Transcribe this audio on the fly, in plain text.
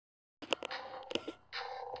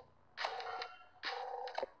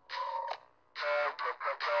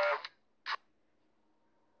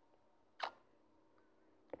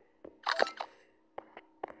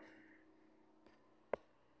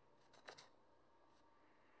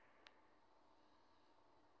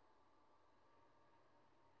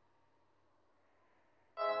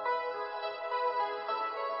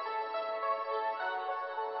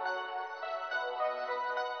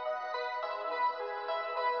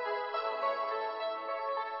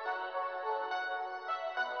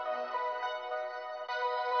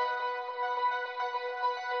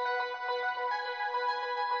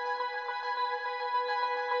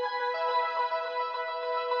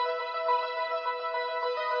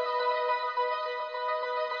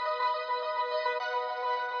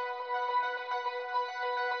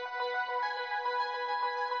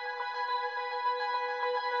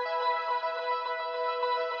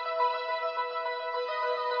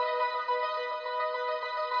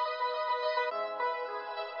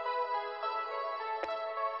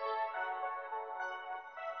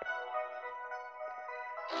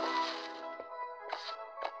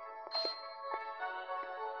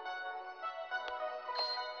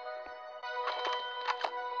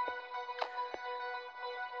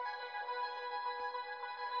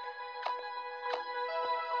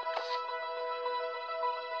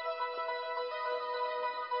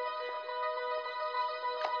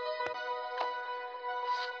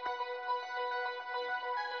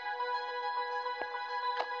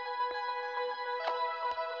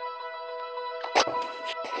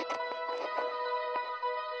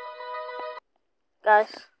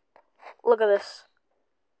Guys, look at this.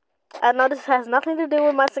 I know this has nothing to do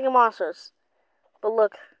with my singing monsters, but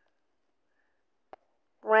look.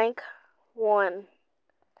 Rank 1.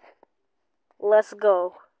 Let's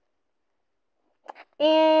go.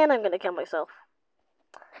 And I'm gonna kill myself.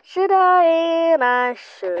 Should I? And I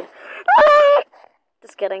should.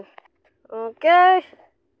 Just kidding. Okay.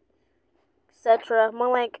 Etc.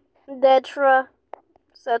 More like Detra.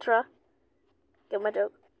 Etc. Get my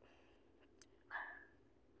joke.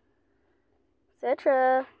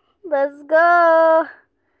 Etc. Let's go.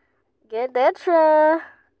 Get Detra.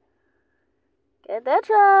 Get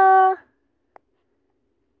Detra.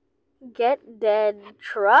 Get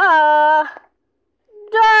Detra.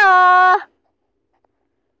 Duh.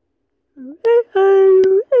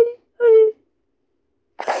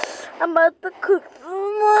 I'm about to cook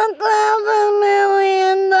some 1,000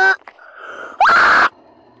 million.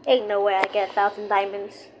 Ain't no way I get 1,000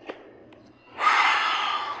 diamonds.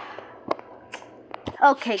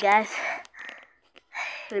 Okay, guys.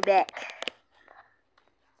 We're back.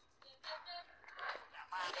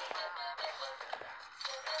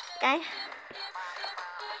 Okay.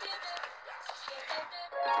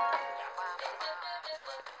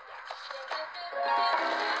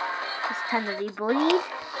 It's time to rebleed.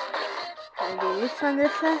 I'm gonna do this one,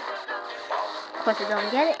 this one. Of course I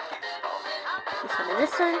don't get it. This one and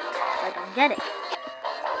this one. I don't get it.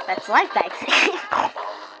 That's life bags.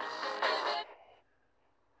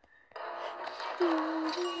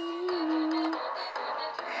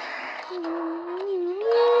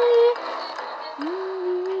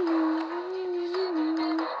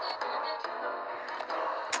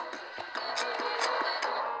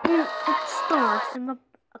 It starts in the...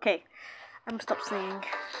 Okay, I'm gonna stop singing.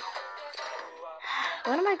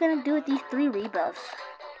 What am I gonna do with these 3 rebuffs?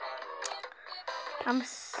 I'm gonna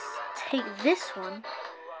take this one,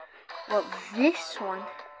 well, this one,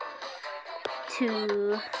 to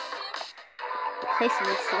the place it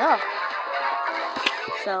needs to go.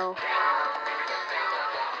 So,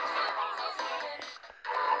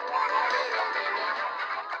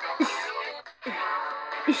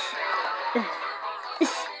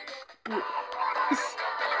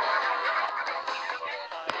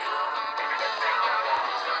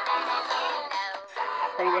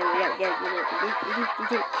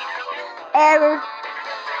 error.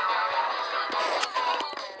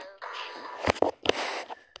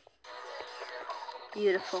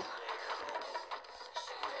 Beautiful.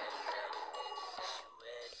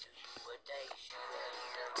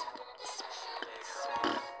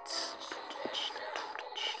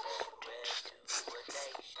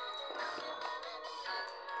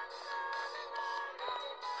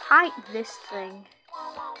 Hide this thing.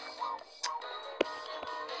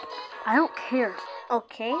 I don't care.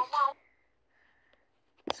 Okay.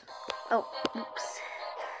 Oh, oops.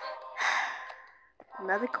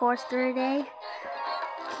 Another course through a day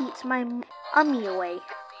keeps my ummy away.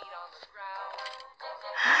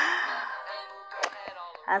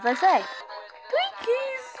 As I say.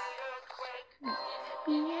 Twinkies!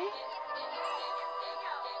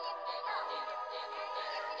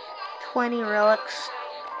 20 relics.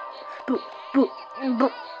 Boop, boop,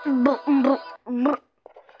 boop, boop, boop, boop.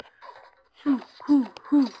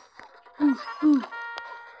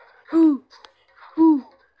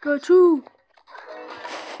 Got you.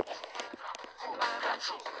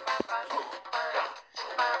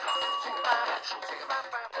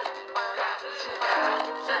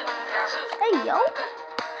 Hey, yo.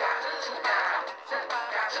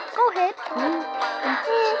 Go ahead.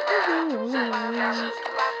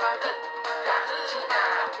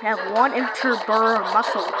 I have 1 interburr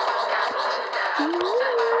muscle.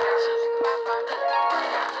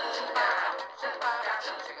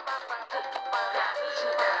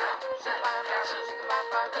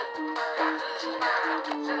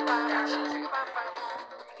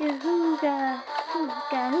 Hooga,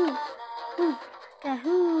 hooga, hoo, hooga,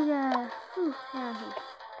 hooga, hooga, hoo.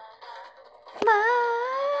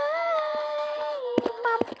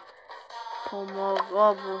 Oh my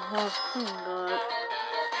god, oh my god.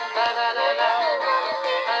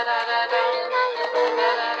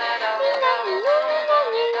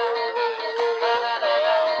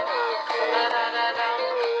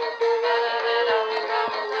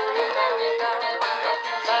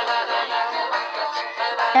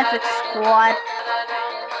 Epic squad.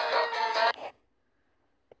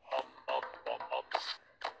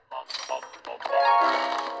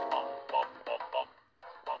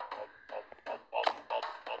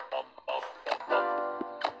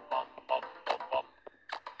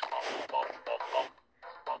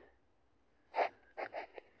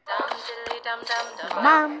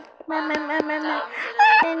 Mom.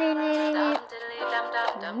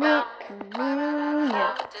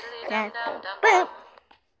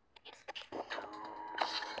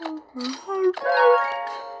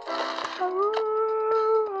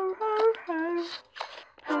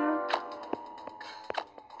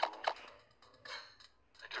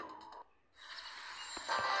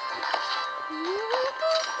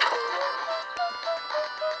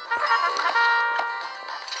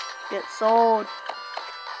 Get sold.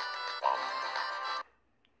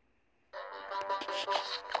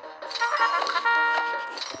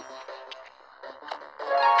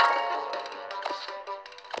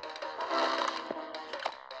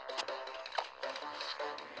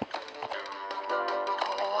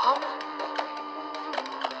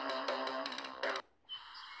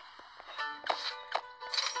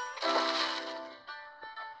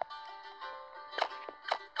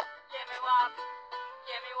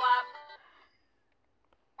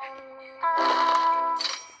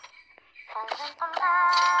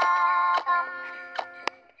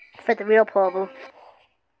 For the real problem.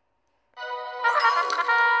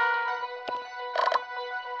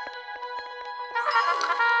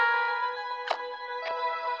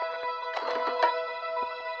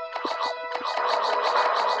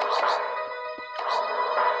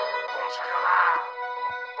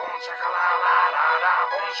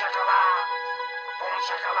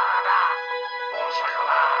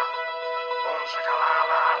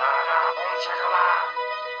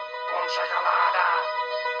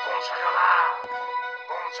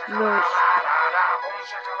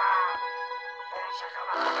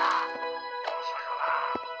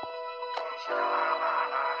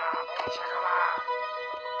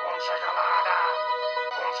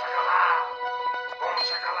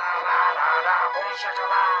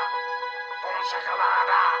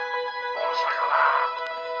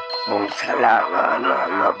 Boom shakalaka, la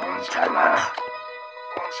la boom shala.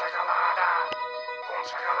 Boom shakalaka, boom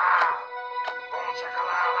shakalaka, boom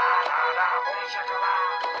shakalaka, la la boom shakalaka,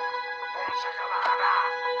 boom shakalaka,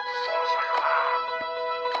 boom shakalaka,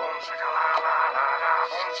 boom shakalaka, la la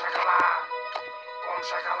boom shakalaka, boom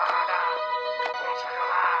shakalaka, boom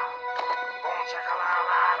shakalaka, boom shakalaka,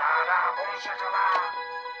 la la boom shakalaka,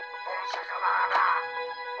 boom shakalaka,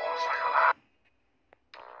 boom shakalaka.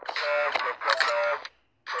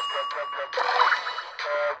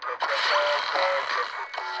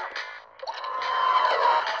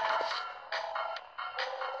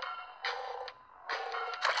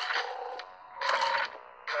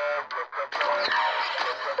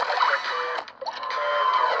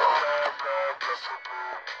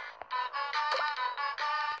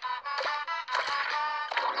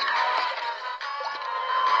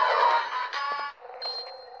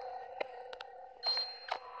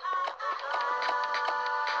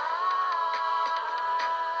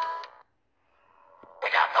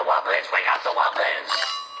 Wake up the wobblers! Wake up the wobblers!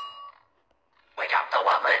 Wake up the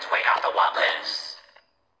wobblers! Wake up the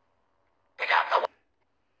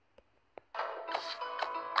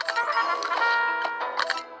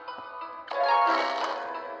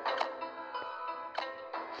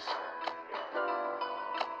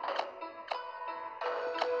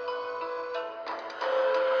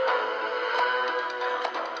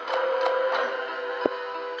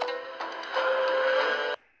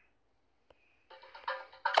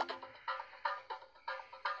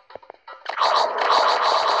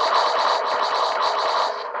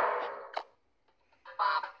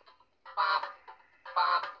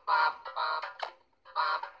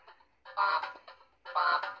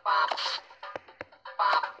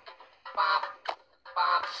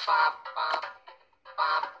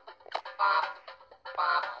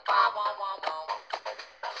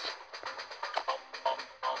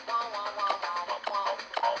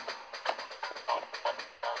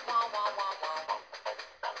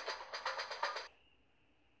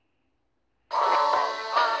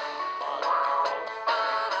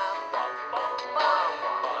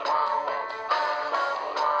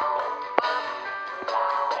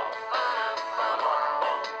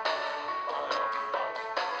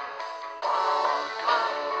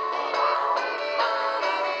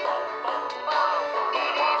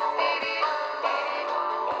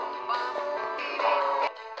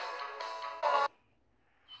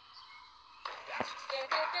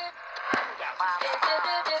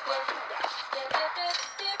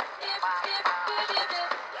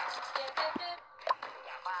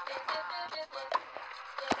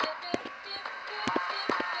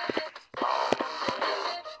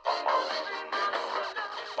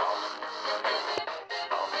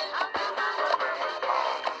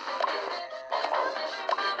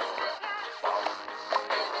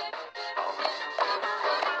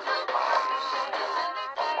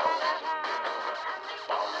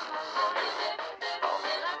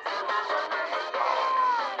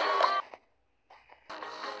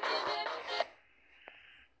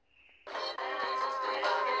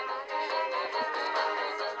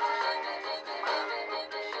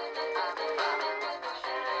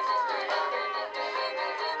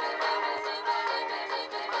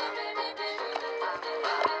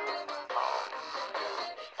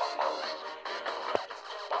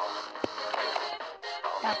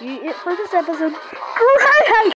That'll be it for this episode.